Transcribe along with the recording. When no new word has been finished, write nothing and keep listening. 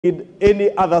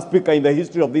any other speaker in the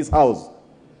history of this House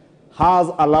has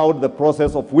allowed the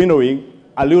process of winnowing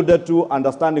alluded to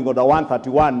understanding order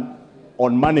 131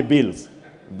 on money bills.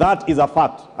 That is a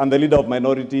fact, and the leader of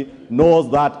minority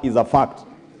knows that is a fact.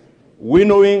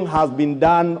 Winnowing has been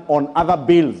done on other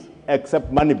bills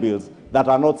except money bills that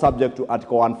are not subject to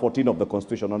Article 114 of the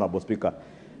Constitution, Honorable Speaker.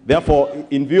 Therefore,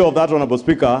 in view of that, Honorable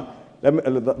Speaker, that's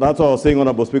what I was saying,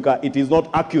 Honorable Speaker, it is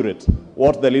not accurate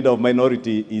what the leader of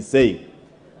minority is saying.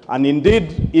 And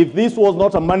indeed, if this was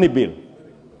not a money bill,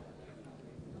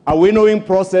 a winnowing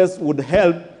process would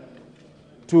help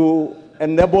to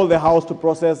enable the House to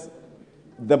process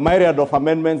the myriad of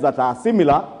amendments that are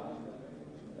similar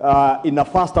in a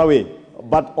faster way.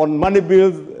 But on money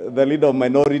bills, the leader of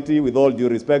minority, with all due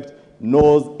respect,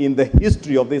 knows in the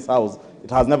history of this House,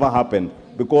 it has never happened,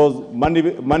 because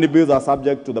money bills are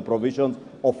subject to the provisions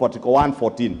of Article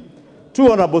 114. Two,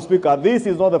 Honorable Speaker, this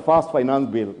is not the first finance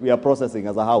bill we are processing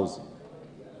as a House.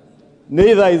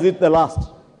 Neither is it the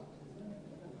last.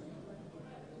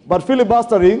 But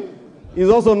filibustering is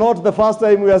also not the first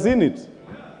time we have seen it.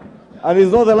 And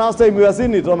it's not the last time we have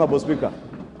seen it, Honorable Speaker.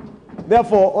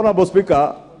 Therefore, Honorable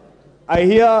Speaker, I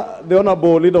hear the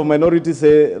Honorable Leader of Minority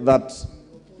say that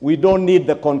we don't need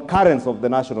the concurrence of the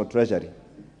National Treasury.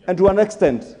 And to an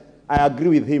extent, I agree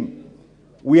with him.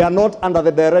 We are not under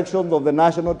the directions of the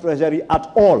National Treasury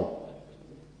at all.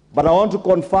 But I want to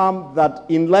confirm that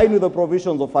in line with the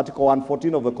provisions of Article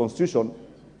 114 of the Constitution,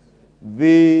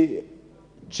 the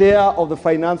chair of the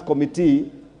Finance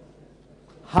Committee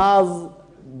has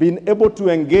been able to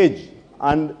engage,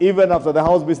 and even after the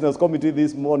House Business Committee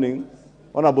this morning,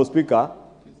 Honorable Speaker,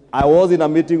 I was in a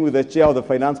meeting with the chair of the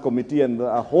Finance Committee and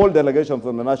a whole delegation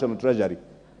from the National Treasury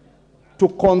to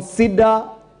consider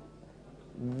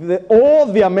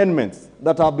all the amendments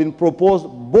that have been proposed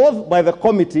both by the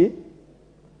committee,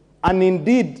 and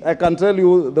indeed, I can tell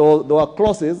you there were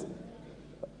clauses,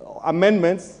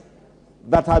 amendments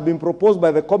that have been proposed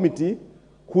by the committee,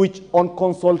 which on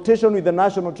consultation with the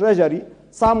National Treasury,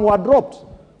 some were dropped.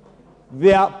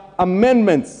 There are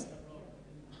amendments.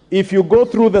 If you go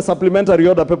through the supplementary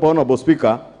order paper, Honorable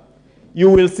Speaker,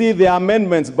 you will see the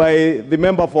amendments by the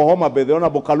member for Homa Bay, the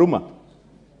Honorable Kaluma,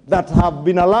 that have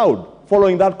been allowed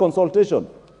following that consultation.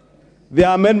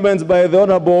 The amendments by the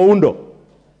Honorable Oundo,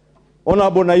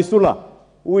 Honorable Naisula,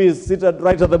 who is seated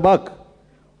right at the back,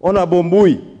 Honorable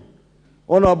Mbui,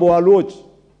 Honorable Aluoch,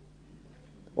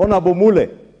 Honorable Mule.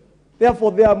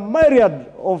 Therefore, there are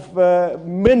myriad of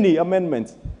many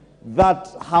amendments that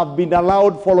have been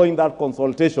allowed following that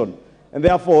consultation. And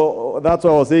therefore, that's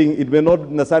what I was saying, it may not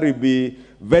necessarily be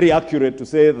very accurate to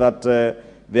say that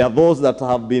there are those that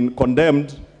have been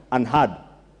condemned and had.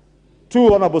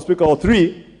 Two, Honorable Speaker, or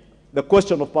three, the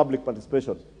question of public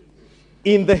participation.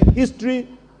 In the history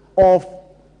of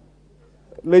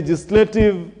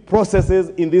legislative processes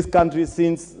in this country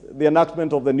since the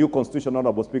enactment of the new Constitution,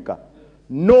 Honorable Speaker,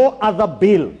 no other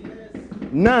bill,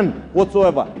 none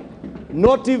whatsoever,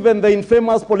 not even the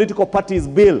infamous political parties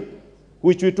bill,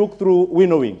 which we took through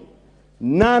winnowing,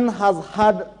 none has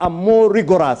had a more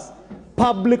rigorous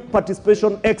public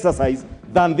participation exercise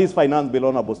than this finance bill,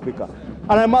 Honorable Speaker.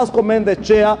 And I must commend the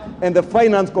chair and the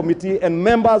Finance Committee and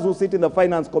members who sit in the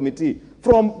Finance Committee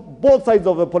from both sides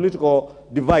of the political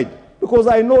divide, because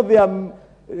I know they are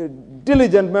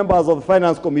diligent members of the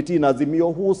Finance Committee in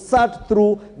Azimio who sat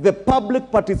through the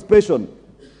public participation.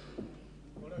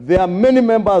 There are many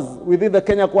members within the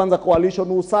Kenya Kwanza coalition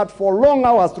who sat for long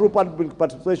hours through public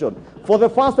participation. For the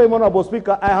first time, Honorable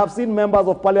Speaker, I have seen members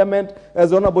of Parliament,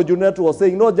 as Honorable Junet was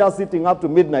saying, not just sitting up to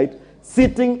midnight,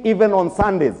 sitting even on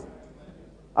Sundays.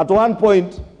 At one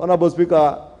point, Honorable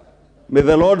Speaker, may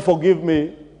the Lord forgive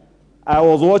me, I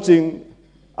was watching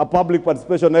a public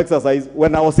participation exercise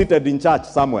when I was seated in church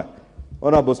somewhere,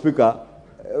 Honorable Speaker,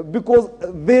 because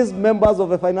these members of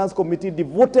the Finance Committee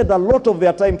devoted a lot of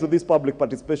their time to this public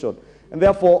participation. And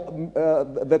therefore,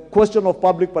 the question of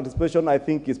public participation, I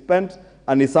think, is spent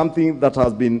and is something that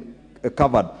has been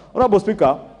covered. Honorable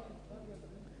Speaker,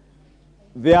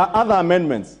 there are other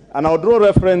amendments, and I'll draw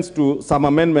reference to some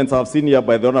amendments I've seen here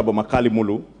by the Honorable Makali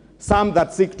Mulu, some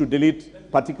that seek to delete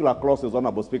particular clauses,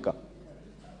 Honorable Speaker.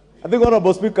 I think,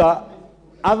 Honorable Speaker,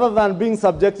 other than being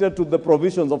subjected to the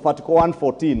provisions of Article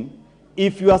 114,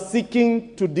 if you are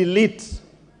seeking to delete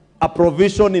a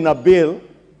provision in a bill,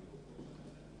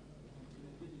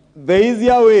 the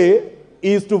easier way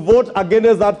is to vote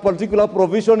against that particular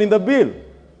provision in the bill.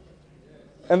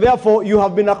 And therefore, you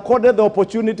have been accorded the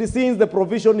opportunity, since the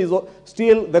provision is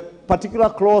still the particular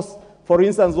clause, for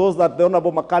instance, those that the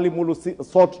Honorable Makali Mulu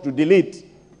sought to delete,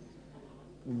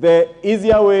 The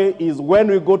easier way is when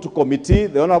we go to committee,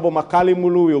 the Honorable Makali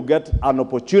Mulu will get an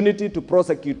opportunity to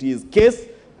prosecute his case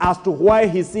as to why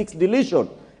he seeks deletion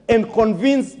and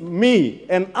convince me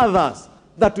and others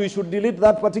that we should delete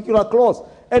that particular clause.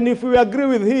 And if we agree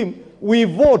with him, we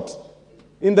vote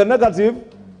in the negative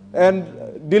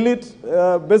and delete,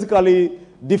 basically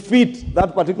defeat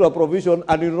that particular provision,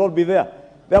 and it will not be there.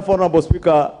 Therefore, Honorable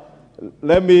Speaker,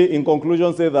 let me in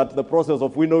conclusion say that the process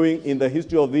of winnowing in the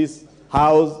history of this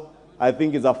House, I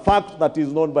think, is a fact that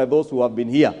is known by those who have been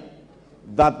here,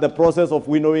 that the process of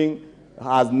winnowing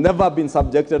has never been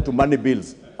subjected to money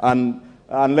bills. And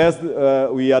unless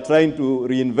we are trying to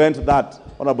reinvent that,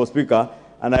 Honorable Speaker,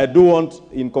 and I do want,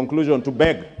 in conclusion, to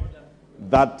beg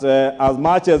that as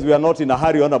much as we are not in a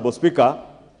hurry, Honorable Speaker,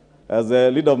 as the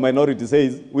leader of minority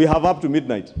says, we have up to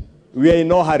midnight. We are in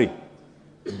no hurry.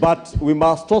 But we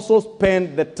must also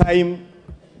spend the time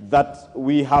that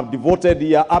we have devoted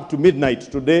here up to midnight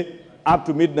today, up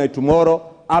to midnight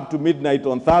tomorrow, up to midnight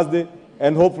on Thursday,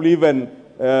 and hopefully even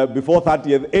before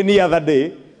 30th, any other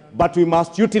day. But we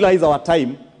must utilize our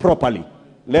time properly.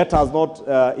 Let us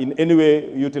not in any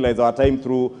way utilize our time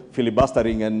through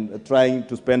filibustering and trying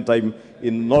to spend time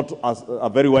in not as a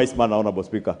very wise manner, Honorable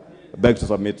Speaker. I beg to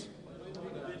submit.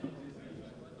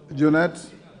 Junet.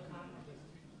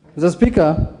 Mr.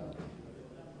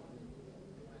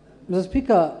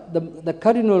 Speaker, the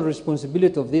cardinal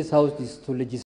responsibility of this House is to legislate.